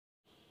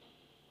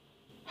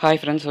Hi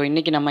friends. So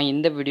இன்றைக்கி நம்ம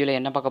இந்த வீடியோவில்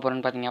என்ன பார்க்க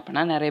போகிறோம்னு பார்த்தீங்க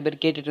அப்படின்னா, நிறைய பேர்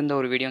கேட்டுட்டு இருந்த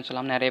ஒரு வீடியோன்னு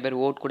சொல்லலாம். நிறைய பேர்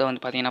ஓட் கூட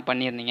வந்து பார்த்தீங்கன்னா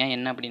பண்ணியிருந்தீங்க.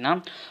 என்ன அப்படின்னா,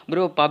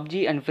 bro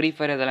PUBG and free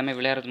fire இதெல்லாமே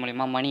விளையாடுறது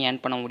மூலிமா மணி ஏர்ன்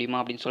பண்ண முடியுமா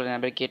அப்படின்னு சொல்லி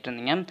நிறைய பேர்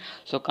கேட்டிருந்தீங்க.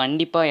 ஸோ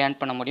கண்டிப்பாக ஏர்ன்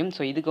பண்ண முடியும்.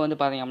 ஸோ இதுக்கு வந்து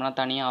பார்த்தீங்க அப்படின்னா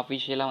தனியாக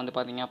அஃபிஷியலாக வந்து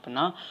பார்த்தீங்க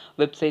அப்படின்னா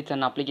வெப்சைட்ஸ்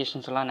அண்ட்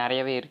அப்ளிகேஷன்ஸ் எல்லாம்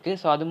நிறையவே இருக்குது.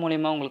 ஸோ அது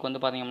மூலிமா உங்களுக்கு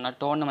வந்து பார்த்தீங்க அப்படின்னா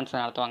டோர்னமெண்ட்ஸ்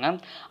நடத்துவாங்க.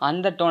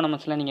 அந்த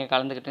டோர்னமெண்ட்ஸில் நீங்கள்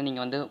கலந்துக்கிட்டு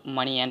நீங்கள் வந்து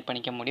மணி ஏர்ன்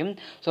பண்ணிக்க முடியும்.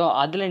 ஸோ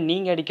அதில்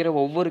நீங்கள் அடிக்கிற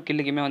ஒவ்வொரு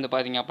கில்லுக்குமே வந்து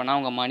பார்த்தீங்க அப்படின்னா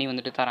அவங்க மணி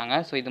வந்துட்டு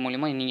தராங்க. ஸோ இது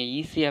மூலிமா நீங்கள்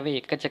ஈஸியாகவே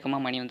எக்கச்சக்கமாக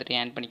மணி வந்துட்டு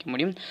ஏர்ன் பண்ணிக்க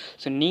முடியும்.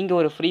 ஸோ நீங்கள்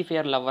ஒரு ஃப்ரீ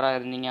ஃபயர் லவராக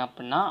இருந்தீங்க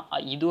அப்படின்னா,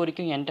 இது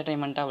வரைக்கும்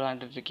என்டர்டைன்மெண்ட்டாக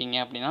விளையாண்டுட்டு இருக்கீங்க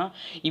அப்படின்னா,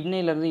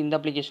 இன்னையிலேருந்து இந்த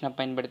அப்ளிகேஷனை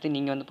பயன்படுத்தி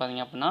நீங்கள் வந்து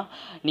பார்த்தீங்க அப்படின்னா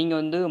நீங்கள்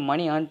வந்து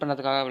மணி ஏர்ன்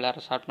பண்ணுறதுக்காக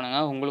விளையாட ஸ்டார்ட்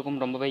பண்ணுங்கள். உங்களுக்கும்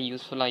ரொம்பவே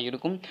யூஸ்ஃபுல்லாக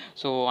இருக்கும்.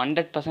 ஸோ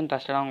 100%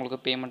 ட்ரஸ்டடாக உங்களுக்கு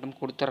பேமெண்ட்டும்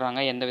கொடுத்துட்றாங்க.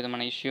 எந்த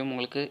விதமான இஷ்யூவும்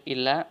உங்களுக்கு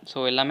இல்லை.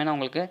 ஸோ எல்லாமே நான்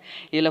உங்களுக்கு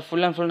இதில்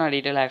ஃபுல் அண்ட் ஃபுல் நான்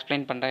டீட்டெயிலாக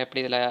எக்ஸ்பிளைன் பண்ணுறேன்.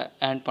 எப்படி இதில்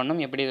ஏர்ன்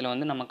பண்ணணும், எப்படி இதில்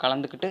வந்து நம்ம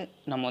கலந்துக்கிட்டு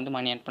நம்ம வந்து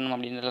மணி ஏர்ன் பண்ணணும்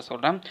அப்படின்றத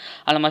சொல்கிறேன்.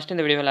 அதில் மஸ்ட்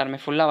இந்த வீடியோ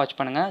எல்லாருமே ஃபுல்லாக வாட்ச்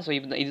பண்ணுங்கள். ஸோ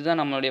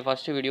இதுதான் நம்மளுடைய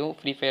ஃபஸ்ட்டு வீடியோ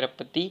ஃப்ரீ ஃபயரை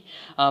பற்றி.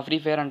 ஃப்ரீ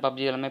ஃபயர் அண்ட்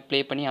பப்ஜி எல்லாமே ப்ளே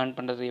பண்ணி ஏர்ன்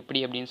பண்ணுறது எப்படி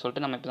அப்படின்னு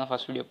சொல்லிட்டு நம்ம இப்போ தான்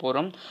ஃபஸ்ட் வீடியோ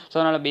போகிறோம். ஸோ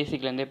அதனால்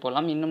பேசிக்லேருந்தே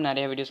போகலாம். இன்னும்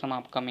நிறைய வீடியோஸ் நம்ம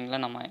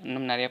அப்கமிங்கில் நம்ம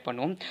இன்னும் நிறைய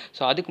பண்ணுவோம்.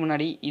 ஸோ அதுக்கு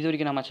முன்னாடி இது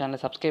வரைக்கும் நம்ம சேனலை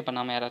சப்ஸ்கிரைப்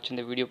பண்ணாமல் யாராச்சும்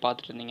இந்த வீடியோ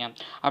பார்த்துட்டு இருந்தீங்க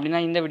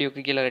அப்படின்னா, இந்த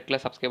வீடியோக்கு கீழே ரெட்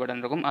கலர் சப்ஸ்கிரைப்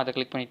பட்டன் இருக்கும். அதை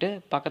கிளிக் பண்ணிவிட்டு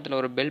பக்கத்தில்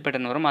ஒரு பெல்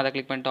பட்டன் வரும். அதை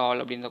கிளிக் பண்ணிட்டு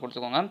ஆல் அப்படின்றத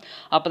கொடுத்துக்கோங்க.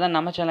 அப்போ தான்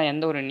நம்ம சேனல்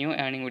எந்த ஒரு நியூ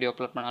ஏர்னிங் வீடியோ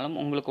அப்லோட் பண்ணாலும்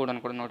உங்களுக்கு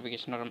உடனுக்குடன்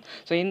நோட்டிஃபிகேஷன் வரும்.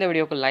 ஸோ இந்த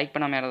வீடியோக்கு லைக்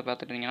பண்ணாமல் யாராவது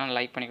பார்த்துட்டு இருந்தீங்கன்னா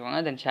லைக்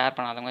பண்ணிக்கோங்க. தென் ஷேர்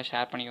பண்ணாதவங்க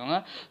ஷேர் பண்ணிக்கோங்க.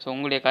 ஸோ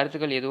உங்களுடைய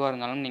கருத்துக்கள் எதுவாக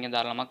இருந்தாலும் நீங்கள்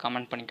தாராளமாக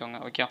கமெண்ட் பண்ணிக்கோங்க.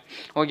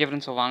 Okay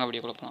friends. ஸோ வாங்க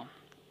வீடியோ கொடுக்கலாம்.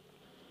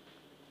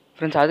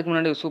 ஃப்ரெண்ட்ஸ், அதுக்கு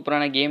முன்னாடி ஒரு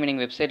சூப்பரான கேமிங்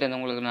வெப்சைட் வந்து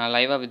உங்களுக்கு நான்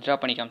லைவாக வித்ட்ரா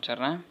பண்ணி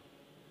காமிச்சிடுறேன்.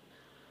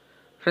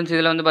 ஃப்ரெண்ட்ஸ்,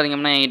 இதில் வந்து பார்த்திங்க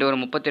அப்படின்னா என்கிட்ட ஒரு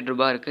 38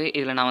 ரூபா இருக்குது.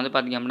 இதில் நான் வந்து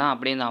பார்த்திங்க அப்படின்னா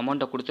அப்படியே இந்த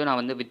அமௌண்ட்டை கொடுத்து நான்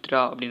வந்து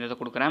வித்ட்ரா அப்படின்றத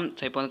கொடுக்குறேன்.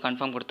 ஸோ இப்போ வந்து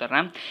கன்ஃபார்ம்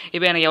கொடுத்துட்றேன்.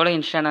 இப்போ எனக்கு எவ்வளோ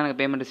இன்ஸ்டன்ட்டாக எனக்கு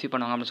பேமெண்ட் ரிசீவ்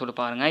பண்ணுவாங்க அப்படின்னு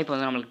சொல்லிட்டு பாருங்கள். இப்போ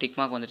வந்து நம்மளுக்கு டிக்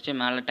மார்க் வந்துருச்சு.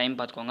 மேலே டைம்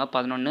பார்த்துக்கோங்க,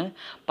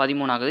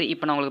 11:13 ஆகுது.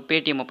 இப்போ நான் உங்களுக்கு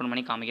Paytm ஓப்பன்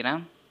பண்ணி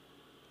காமிக்கிறேன்.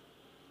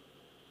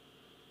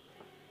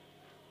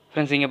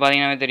 ஃப்ரெண்ட்ஸ், இங்கே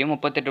பார்த்தீங்கன்னா தெரியும்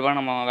 38 ரூபா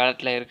நம்ம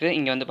வேலட்டில் இருக்குது.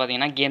 இங்கே வந்து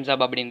பார்த்தீங்கன்னா கேம்ஸ்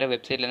ஆப் அப்படின்ற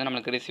வெப்சைட்லேருந்து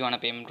நம்மளுக்கு ரிசீவ் ஆன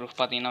பேமெண்ட் ப்ரூஃப்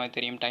பார்த்தீங்கன்னா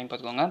தெரியும். டைம்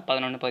பார்த்துக்கோங்க,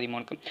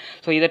 11:13.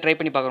 ஸோ இதை ட்ரை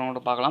பண்ணி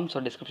பார்க்குறவங்க பார்க்கலாம்.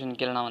 ஸோ டிஸ்கிரிப்ஷன்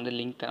கீழே நான் வந்து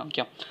லிங்க்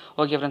தரேன்.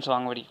 ஓகே ஃப்ரெண்ட்ஸ்,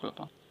 வாங்க வீடியோ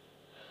கொடுப்போம்.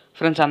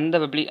 ஃப்ரெண்ட்ஸ்,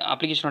 அந்த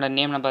அப்ளிகேஷனோட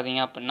நேம்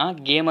பார்த்தீங்க அப்படின்னா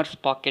கேமர்ஸ்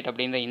பாக்கெட்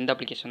அப்படின்ற இந்த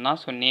அப்ளிகேஷன்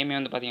தான். ஸோ நேமே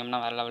வந்து பார்த்திங்க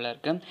அப்படின்னா வேறு லெவலில்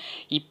இருக்குது.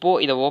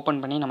 இப்போது இதை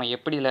ஓப்பன் பண்ணி நம்ம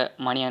எப்படி இதில்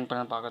மணி ஏர்ன்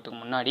பண்ண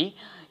பார்க்கறதுக்கு முன்னாடி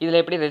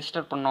இதில் எப்படி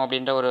ரெஜிஸ்டர் பண்ணோம்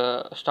அப்படின்ற ஒரு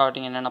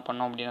ஸ்டார்டிங் என்னென்ன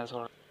பண்ணோம் அப்படின்றத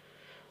சொல்கிறேன்.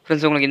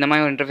 ஃப்ரெண்ட்ஸ், உங்களுக்கு இந்த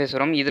மாதிரி ஒரு இன்டர்ஃபேஸ்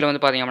வரும். இதில்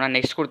வந்து பார்த்திங்க அப்படின்னா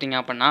நெக்ஸ்ட் கொடுத்தீங்க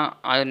அப்படின்னா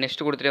அது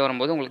நெக்ஸ்ட் கொடுத்துட்டே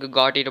வரும்போது உங்களுக்கு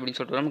காட் இட் அப்படின்னு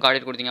சொல்லிட்டு வரும். காட்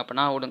இட் கொடுத்தீங்க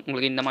அப்படின்னா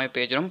உங்களுக்கு இந்த மாதிரி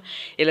பேஜ் வரும்.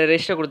 இதில்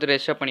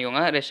ரெஜிஸ்டர்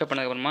பண்ணிக்கோங்க. ரெஜிஸ்டர்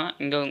பண்ணதுக்கப்புறமா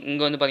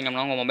இங்கே வந்து பார்த்திங்க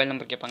அப்படின்னா உங்கள் மொபைல்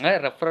நம்பர் கேட்பாங்க.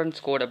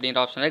 ரெஃபரன்ஸ் கோட்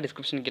அப்படின்ற ஆப்ஷனில்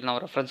டிஸ்கிரிப்ஷன் கீழே நான்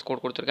ஒரு ரெஃபரன்ஸ்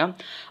கோட் கொடுத்துருக்கேன்.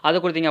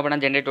 அது கொடுத்தீங்க அப்படின்னா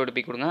ஜென்ரேட்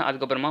ஓடிபி கொடுங்க.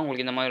 அதுக்கப்புறமா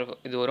உங்களுக்கு இந்த மாதிரி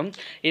இது வரும்.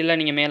 இதில்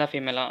நீங்கள் மேலாக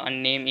ஃபீமேலாக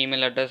and name,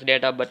 email address,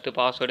 date of birth,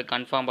 password,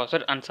 confirm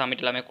password and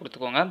submit எல்லாமே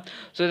கொடுத்துக்கோங்க.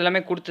 ஸோ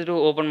இதெல்லாமே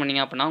கொடுத்துட்டு ஓப்பன்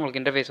பண்ணிங்க அப்படின்னா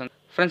உங்களுக்கு இன்டர்ஃபேஸ் வந்து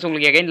ஃப்ரெண்ட்ஸ்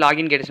உங்களுக்கு எகைன்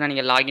லாகின் கேட்டுச்சுன்னா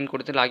நீங்கள் லாகின்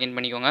கொடுத்து லாகின்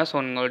பண்ணிக்கோங்க. ஸோ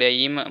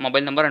உங்களுடைய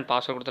மொபைல் நம்பர் அண்ட்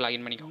பாஸ்வேர்ட் கொடுத்து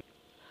லாகின் பண்ணிக்கோங்க.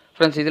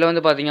 ஃப்ரெண்ட்ஸ், இதில்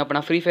வந்து பார்த்திங்க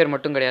அப்படின்னா ஃப்ரீ ஃபயர்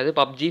மட்டும் கிடையாது.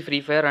 PUBG, free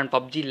fire and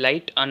PUBG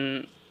light and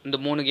இந்த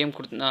 3 கேம்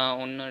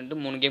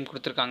 3 கேம்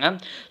கொடுத்துருக்காங்க.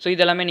 ஸோ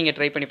இதெல்லாமே நீங்கள்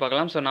ட்ரை பண்ணி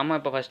பார்க்கலாம். ஸோ நம்ம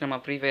இப்போ ஃபஸ்ட்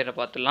நம்ம ஃப்ரீ ஃபயரை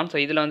பார்த்துடலாம். ஸோ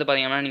இதில் வந்து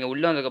பார்த்திங்கன்னா நீங்கள்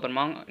உள்ளே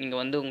வந்ததுக்கப்புறமா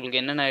நீங்கள் வந்து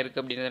உங்களுக்கு என்னென்ன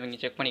இருக்குது அப்படின்றத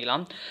நீங்கள் செக்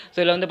பண்ணிக்கலாம். ஸோ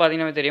இதில் வந்து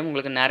பார்த்திங்கன்னா தெரியும்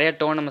உங்களுக்கு நிறைய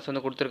டோர்னமெண்ட்ஸ்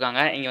வந்து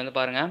கொடுத்துருக்காங்க. இங்கே வந்து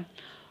பாருங்கள்.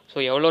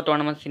 ஸோ எவ்வளோ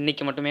டோர்னமெண்ட்ஸ்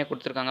இன்றைக்கி மட்டுமே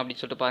கொடுத்துருக்காங்க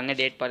அப்படின்னு சொல்லிட்டு பாருங்கள்.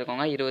 டேட்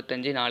பார்த்துக்கோங்க,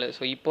 25/4.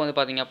 ஸோ இப்போ வந்து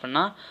பார்த்திங்க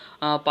அப்படின்னா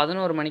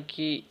 11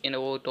 மணிக்கு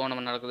என்னவோ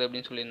டோர்னமெண்ட் நடக்குது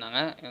அப்படின்னு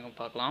சொல்லியிருந்தாங்க.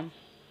 பார்க்கலாம்.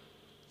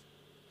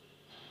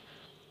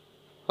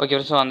 ஓகே,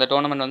 ஸோ அந்த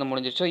டோர்னமெண்ட் வந்து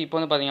முடிஞ்சிச்சு. இப்போ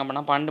வந்து பார்த்திங்க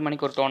அப்படின்னா 12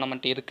 மணிக்கு ஒரு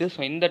டோர்னமெண்ட் இருக்குது. ஸோ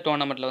இந்த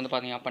டோர்னமெண்ட்டில் வந்து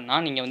பார்த்திங்க அப்படின்னா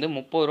நீங்கள் வந்து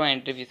 30 ரூபா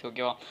என்ட்ரி ஃபீஸ்.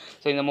 ஓகேவா?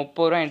 ஸோ இந்த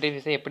 30 ரூபா என்ட்ரி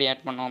ஃபீஸை எப்படி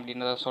ஆட் பண்ணோம்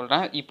அப்படின்றத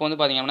சொல்கிறேன். இப்போ வந்து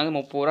பார்த்திங்க அப்படின்னா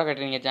 30 ரூபா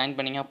கட்டி நீங்கள் ஜாயின்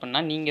பண்ணிங்க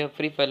அப்படின்னா நீங்கள்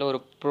ஃப்ரீ ஃபயரில் ஒரு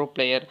ப்ரோ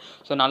பிளேயர்.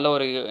 ஸோ நல்ல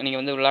ஒரு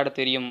நீங்கள் வந்து விளையாட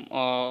தெரியும்.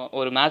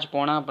 ஒரு மேட்ச்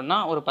போனால் அப்படின்னா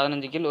ஒரு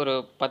 15 கில் ஒரு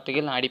 10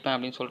 கில் நான் அடிப்பேன்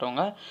அப்படின்னு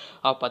சொல்கிறவங்க,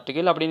 10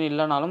 கில் அப்படின்னு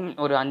இல்லைனாலும்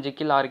ஒரு 5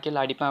 கில் 6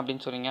 கில் அடிப்பேன்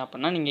அப்படின்னு சொல்கிறீங்க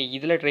அப்படின்னா நீங்கள்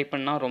இதில் ட்ரை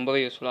பண்ணால்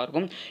ரொம்பவே யூஸ்ஃபுல்லாக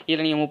இருக்கும்.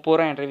 இதில் நீங்கள் 30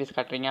 ரூபா என்ட்ரி ஃபீஸ்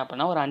கட்டுறீங்க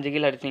அப்படின்னா ஒரு 5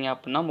 கில் அடிச்சிங்க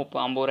அப்படின்னா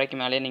 50 ரூபாய்க்கு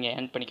மேலே நீங்கள்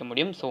ஏர்ன் பண்ணிக்க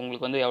முடியும். ஸோ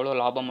உங்களுக்கு வந்து எவ்வளோ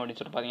லாபம் அப்படின்னு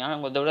சொல்லிட்டு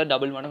பார்த்தீங்கன்னா அதை விட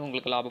டபுள் மடங்கு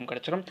உங்களுக்கு லாபம்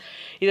கிடச்சிடும்.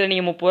 இதில்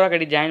நீங்கள் 30 ரூபா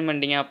கட்டி ஜாயின்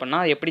பண்ணிட்டீங்க அப்படின்னா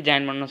எப்படி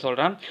ஜாயின் பண்ணணும்னு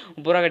சொல்கிறேன்.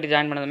 30 ரூபா கட்டி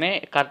ஜாயின் பண்ணதுமே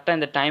கரெக்டாக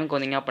இந்த டைமுக்கு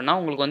வந்தீங்க அப்படின்னா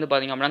உங்களுக்கு வந்து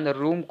பார்த்திங்க அப்படின்னா இந்த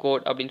ரூம்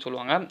கோட் அப்படின்னு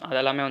சொல்லுவாங்க.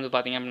 அதெல்லாமே வந்து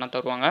பார்த்திங்க அப்படின்னா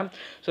தருவாங்க.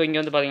 ஸோ இங்கே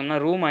வந்து பார்த்திங்க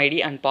அப்படின்னா room ID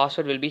and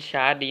password will be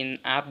shared in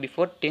app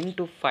before 10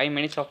 to 5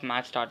 minutes of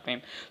match start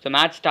time. So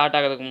match start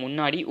ஆகிறதுக்கு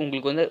முன்னாடி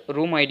உங்களுக்கு வந்து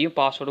ரூம் ஐடியும்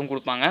பாஸ்வேர்டும்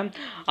கொடுப்பாங்க.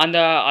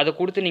 அதை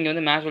கொடுத்து நீங்கள்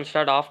வந்து match will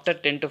start after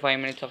 10 to 5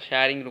 minutes of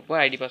sharing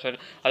room ID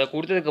password. அதை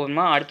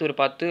கொடுத்ததுக்கப்புறமா அடுத்து ஒரு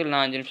 10 இல்லை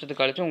 5 நிமிஷத்துக்கு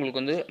கழிச்சு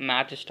உங்களுக்கு வந்து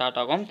மேட்ச் ஸ்டார்ட்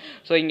ஆகும்.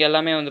 ஸோ இங்கே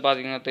எல்லாமே வந்து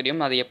பார்த்திங்கன்னா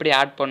தெரியும். அதை எப்படி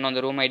ஆட் பண்ணணும்,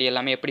 அந்த ரூம் ஐடி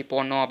எல்லாமே எப்படி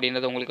போடணும்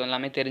அப்படின்றது உங்களுக்கு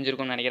எல்லாமே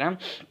தெரிஞ்சிருக்கும்னு நினைக்கிறேன்.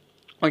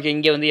 ஓகே,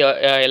 இங்கே வந்து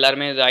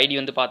எல்லாருமே இது ஐடி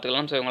வந்து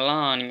பார்த்துக்கலாம். ஸோ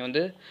இவங்கெல்லாம் நீங்கள்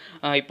வந்து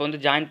இப்போ வந்து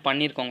ஜாயின்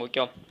பண்ணியிருக்கோங்க.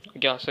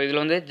 ஓகே. ஸோ இதில்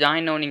வந்து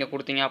ஜாயின் நீங்கள்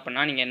கொடுத்தீங்க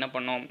அப்படின்னா நீங்கள் என்ன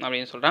பண்ணணும்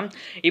அப்படின்னு சொல்கிறேன்.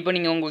 இப்போ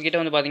நீங்கள் உங்கள்கிட்ட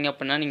வந்து பார்த்திங்க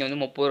அப்படின்னா நீங்கள் வந்து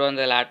 30 ரூபா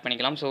வந்து அதில் ஆட்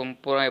பண்ணிக்கலாம். ஸோ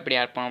 30 ரூபா எப்படி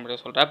ஆட் பண்ணணும்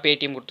அப்படின்னு சொல்கிறேன்.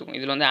 Paytm கொடுத்துக்கோங்க.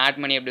 இதில் வந்து ஆட்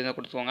மணி அப்படின்னு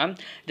கொடுத்துக்கோங்க.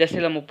 ஜஸ்ட்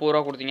இதில் 30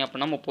 ரூபா கொடுத்தீங்க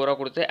அப்படின்னா 30 ரூபா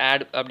கொடுத்து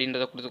ஆட்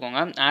அப்படின்றத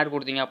கொடுத்துக்கோங்க. ஆட்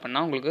கொடுத்தீங்க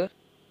அப்படின்னா உங்களுக்கு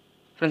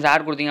ஃப்ரெண்ட்ஸ்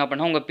ஆட் கொடுத்தீங்க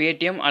அப்படின்னா உங்கள்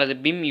பேடிஎம் அல்லது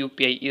பிம்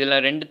யூபிஐ இதில்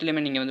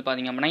ரெண்டுத்துலையுமே நீங்கள் வந்து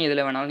பார்த்தீங்க அப்படின்னா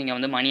எதில் வேணாலும் நீங்கள்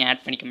வந்து மணி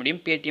ஆட் பண்ணிக்க முடியும்.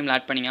 பேடிஎம்ல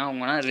ஆட் பண்ணிங்க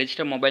அவங்கன்னா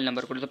ரெஜிஸ்டர் மொபைல்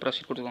நம்பர் கொடுத்து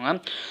ப்ரொசீட் கொடுத்துக்கோங்க.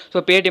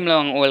 ஸோ பேடிஎம்ல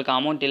உங்களுக்கு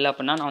அமௌண்ட் இல்லை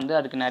அப்படின்னா நான் வந்து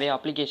அதுக்கு நிறைய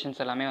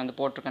அப்ளிகேஷன்ஸ் எல்லாமே வந்து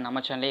போட்டிருக்கேன்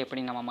நம்ம சேனலே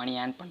எப்படி நம்ம மணி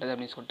ஆட் பண்ணுறது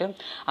அப்படின்னு சொல்லிட்டு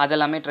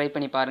அதெல்லாமே ட்ரை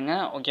பண்ணி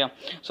பாருங்கள். ஓகே,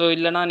 ஸோ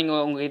இல்லைனா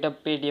நீங்கள் உங்கள்கிட்ட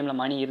பேடிஎம்ல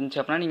மணி இருந்துச்சு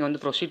அப்படின்னா நீங்கள்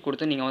வந்து ப்ரொசீட்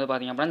கொடுத்து நீங்கள் வந்து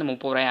பார்த்தீங்க அப்படின்னா இந்த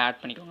 30 ரூபாய்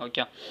ஆட் பண்ணிக்கோங்க.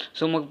 ஓகே,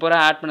 ஸோ 30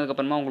 ரூபாய் ஆட்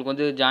பண்ணதுக்கப்புறமா உங்களுக்கு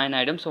வந்து ஜாயின்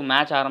ஆகிடும். ஸோ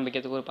மேட்ச்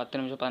ஆரம்பிக்கிறதுக்கு ஒரு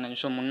 10 நிமிஷம் 15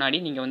 நிமிஷம் முன்னாடி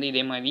நீங்கள் வந்து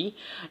இதே மாதிரி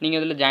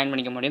நீங்கள் இதில் ஜாயின்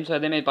பண்ணிக்க முடியும். ஸோ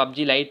அதேமாதிரி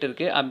PUBG லைட்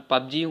இருக்குது,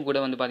 PUBGயும் கூட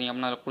வந்து பார்த்திங்க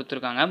அப்படின்னா அதில்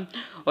கொடுத்துருக்காங்க.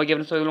 ஓகே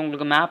ஃப்ரெண்ட்ஸ், ஸோ இதில்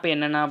உங்களுக்கு மேப்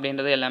என்னென்ன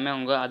அப்படின்றது எல்லாமே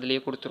அவங்க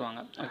அதிலேயே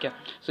கொடுத்துருவாங்க. ஓகே,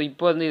 ஸோ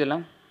இப்போ வந்து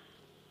இதெல்லாம்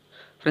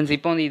ஃப்ரெண்ட்ஸ்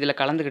இப்போ வந்து இதில்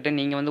கலந்துக்கிட்டு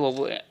நீங்கள் வந்து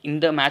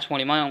இந்த மேட்ச்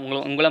மூலிமா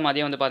உங்களை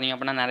மாதிரியே வந்து பார்த்திங்க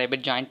அப்படின்னா நிறைய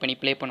பேர் ஜாயின் பண்ணி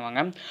ப்ளே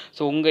பண்ணுவாங்க.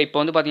 ஸோ இப்போ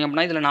வந்து பார்த்திங்க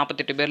அப்படின்னா இதில்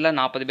 48 பேரில்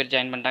 40 பேர்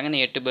ஜாயின் பண்ணிட்டாங்க,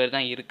 இன்னும் 8 பேர்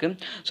தான் இருக்குது.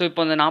 ஸோ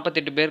இப்போ அந்த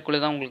 48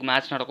 பேருக்குள்ளே தான் உங்களுக்கு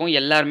மேட்ச் நடக்கும்.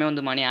 எல்லாருமே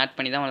வந்து மணி ஆட்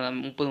பண்ணி தான்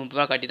 30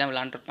 ரூபா கட்டி தான்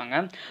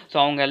விளாண்டுருப்பாங்க. ஸோ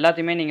அவங்க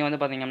எல்லாத்தையுமே நீங்கள்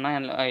வந்து பார்த்திங்கன்னா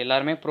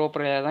எல்லாருமே ப்ரோ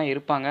பிளேயர் தான்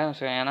இருப்பாங்க.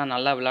 ஸோ ஏன்னா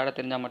நல்லா விளையாட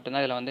தெரிஞ்சால்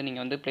மட்டும்தான் இதில் வந்து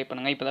நீங்கள் வந்து ப்ளே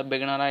பண்ணுங்கள். இப்போ தான்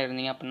பிகினராக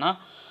இருந்தீங்க அப்படின்னா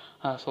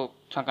ஸோ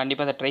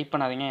கண்டிப்பாக அதை ட்ரை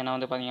பண்ணாதீங்க. ஏன்னா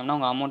வந்து பார்த்திங்கன்னா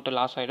உங்கள் அமௌண்ட்டு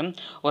லாஸ் ஆகிடும்.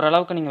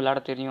 ஓரளவுக்கு நீங்கள்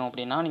விளையாட தெரியும்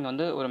அப்படின்னா நீங்கள்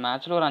வந்து ஒரு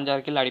மேட்ச்சில் ஒரு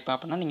 5-6 கில் அடிப்பேன்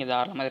அப்படின்னா நீங்கள்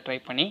தாராளமாக அதை ட்ரை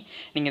பண்ணி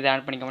நீங்கள் இதை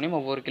ஆட் பண்ணிக்க முடியும்.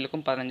 ஒவ்வொரு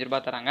கிலுக்கும் 15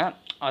 ரூபா தராங்க.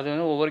 அது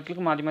வந்து ஒவ்வொரு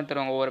கிலுக்கும் மாற்றி மாற்றி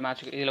தருவாங்க. ஒவ்வொரு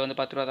மேட்ச்சுக்கு இதில்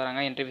வந்து 10 ரூபா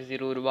தராங்க, என்ட்ரி ஃபீஸ்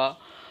 20 ரூபா.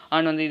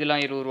 அண்ட் வந்து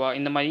இதெல்லாம் 20 ரூபா.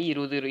 இந்த மாதிரி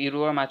 20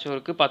 ரூபா மேட்சும்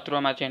இருக்குது, 10 ரூபா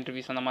மேட்ச் என்ட்ரி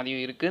ஃபீஸ் அந்த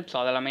மாதிரியும் இருக்குது. ஸோ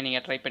அதெல்லாமே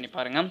நீங்கள் ட்ரை பண்ணி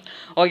பாருங்கள்.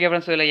 ஓகே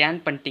ஃப்ரெண்ட்ஸ், இதில் ஏர்ன்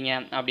பண்ணிட்டீங்க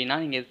அப்படின்னா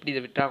நீங்கள் எப்படி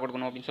இதை வித்ரா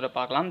கொடுக்கணும் அப்படின்னு சொல்லி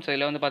பார்க்கலாம். ஸோ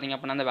இதில் வந்து பார்த்திங்க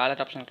அப்படின்னா அந்த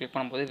வேலட் ஆப்ஷன் கிளிக்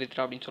பண்ணும்போது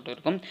வித்ரா அப்படின்னு சொல்லிட்டு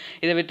இருக்கும்.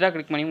 இதை வித்ரா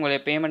கிளிக் பண்ணி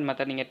உங்களுடைய பேமெண்ட்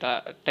மெத்தட் நீங்கள்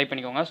டைப்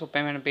பண்ணிக்கோங்க. So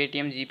payment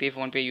Paytm, GPay,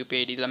 PhonePe,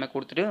 UPI ID எல்லாமே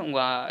கொடுத்துட்டு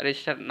உங்கள்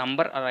ரெஜிஸ்டர்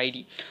நம்பர் அது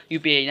ஐடி,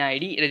 யூபிஐ தான்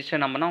ஐடி,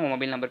 ரெஜிஸ்டர் நம்பர்னா உங்கள்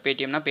மொபைல் நம்பர்,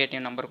 பேடிஎம்னா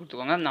பேடிஎம் நம்பர்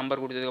கொடுத்துக்கோங்க.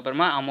 நம்பர்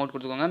கொடுத்ததுக்கப்புறமா அமௌண்ட்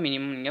கொடுத்துக்கோங்க.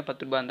 மினிமம் நீங்கள்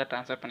 10 ரூபா இருந்தால்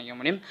ட்ரான்ஸ்ஃபர் பண்ணிக்க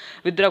முடியும்.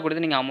 வித்ரா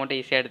கொடுத்து நீங்கள் அமௌண்ட்டை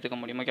ஈஸியாக எடுத்துக்க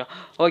முடியும்.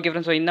 ஓகே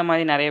ஃப்ரெண்ட்ஸ், ஸோ இந்த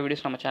மாதிரி நிறைய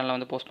வீடியோஸ் நம்ம சேனலில்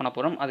வந்து போஸ்ட் பண்ண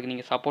போகிறோம். அதுக்கு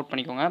நீங்கள் சப்போர்ட்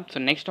பண்ணிக்கோங்க.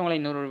 ஸோ நெக்ஸ்ட் உங்களை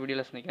இன்னொரு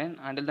வீடியோவில் சந்திக்கிறேன்.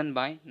 அண்டில் தென்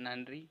பாய்,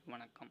 நன்றி,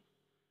 வணக்கம்.